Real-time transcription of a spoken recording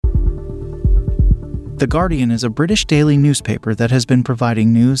The Guardian is a British daily newspaper that has been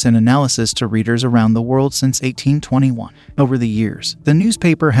providing news and analysis to readers around the world since 1821. Over the years, the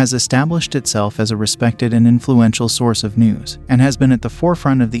newspaper has established itself as a respected and influential source of news, and has been at the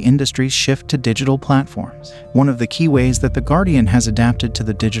forefront of the industry's shift to digital platforms. One of the key ways that The Guardian has adapted to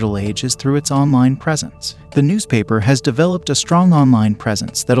the digital age is through its online presence. The newspaper has developed a strong online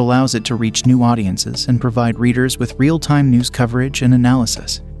presence that allows it to reach new audiences and provide readers with real-time news coverage and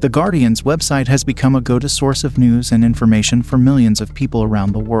analysis. The Guardian's website has become a go-to source of news and information for millions of people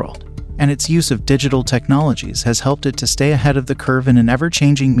around the world, and its use of digital technologies has helped it to stay ahead of the curve in an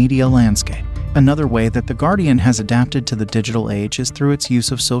ever-changing media landscape. Another way that The Guardian has adapted to the digital age is through its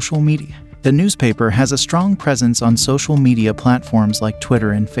use of social media. The newspaper has a strong presence on social media platforms like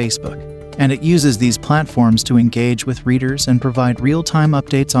Twitter and Facebook, and it uses these platforms to engage with readers and provide real-time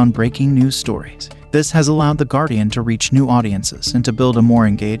updates on breaking news stories. This has allowed The Guardian to reach new audiences and to build a more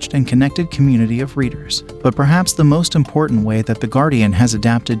engaged and connected community of readers. But perhaps the most important way that The Guardian has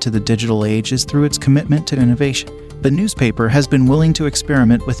adapted to the digital age is through its commitment to innovation. The newspaper has been willing to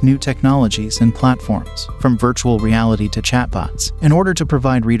experiment with new technologies and platforms, from virtual reality to chatbots, in order to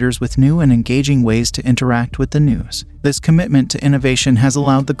provide readers with new and engaging ways to interact with the news. This commitment to innovation has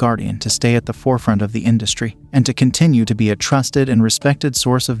allowed The Guardian to stay at the forefront of the industry and to continue to be a trusted and respected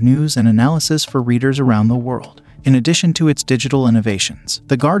source of news and analysis for readers around the world. In addition to its digital innovations,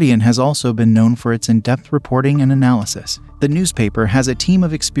 The Guardian has also been known for its in-depth reporting and analysis. The newspaper has a team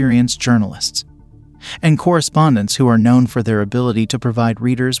of experienced journalists and correspondents who are known for their ability to provide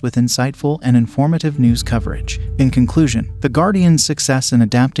readers with insightful and informative news coverage. In conclusion, The Guardian's success in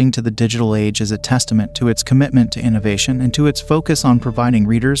adapting to the digital age is a testament to its commitment to innovation and to its focus on providing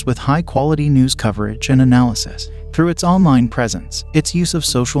readers with high-quality news coverage and analysis. Through its online presence, its use of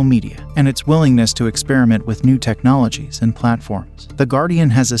social media, and its willingness to experiment with new technologies and platforms, The Guardian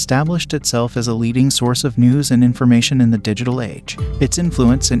has established itself as a leading source of news and information in the digital age. Its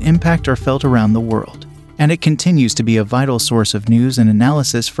influence and impact are felt around the world, and it continues to be a vital source of news and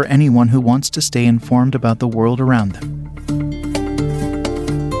analysis for anyone who wants to stay informed about the world around them.